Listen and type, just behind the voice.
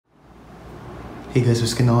Hey guys,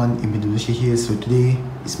 what's going on? Indonesia here. So today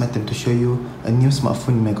it's my time to show you a new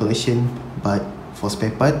smartphone in my collection, but for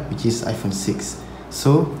spare part, which is iPhone 6.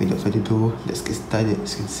 So without further ado, let's get started.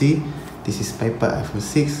 As you can see, this is spare part iPhone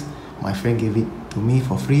 6. My friend gave it to me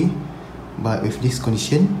for free, but with this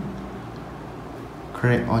condition: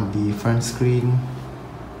 crack on the front screen,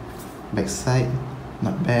 back side,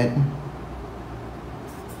 not bad,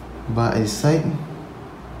 but at the side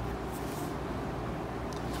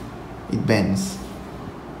it bends,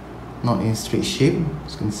 not in straight shape,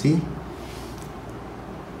 as you can see.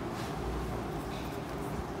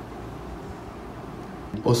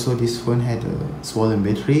 Also, this phone had a swollen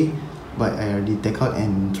battery, but I already take out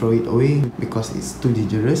and throw it away because it's too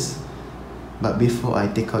dangerous. But before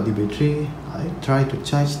I take out the battery, I try to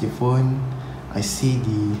charge the phone. I see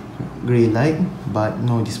the grey light but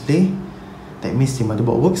no display. That means the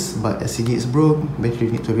motherboard works, but LCD is broke,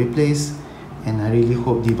 battery need to replace. And I really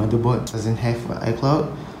hope the motherboard doesn't have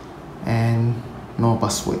iCloud and no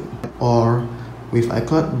password, or with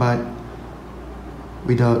iCloud but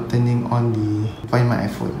without turning on the Find My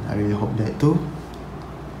iPhone. I really hope that too.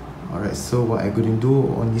 Alright, so what I'm gonna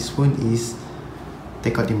do on this phone is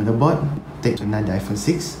take out the motherboard, take another iPhone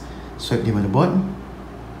 6, swipe the motherboard,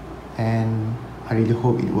 and I really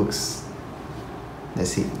hope it works.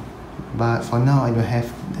 That's it. But for now, I don't have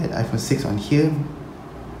that iPhone 6 on here.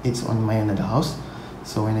 It's on my another house.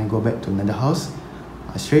 So when I go back to another house,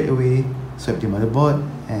 I straight away swipe the motherboard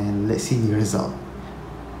and let's see the result.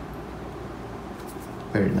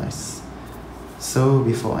 Very nice. So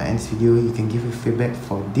before I end this video, you can give me feedback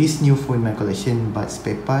for this new phone in my collection but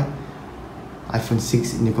spare part iPhone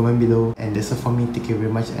 6 in the comment below. And that's all for me. Thank you very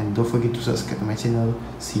much, and don't forget to subscribe to my channel.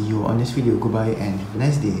 See you on this video. Goodbye and have a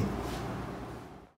nice day.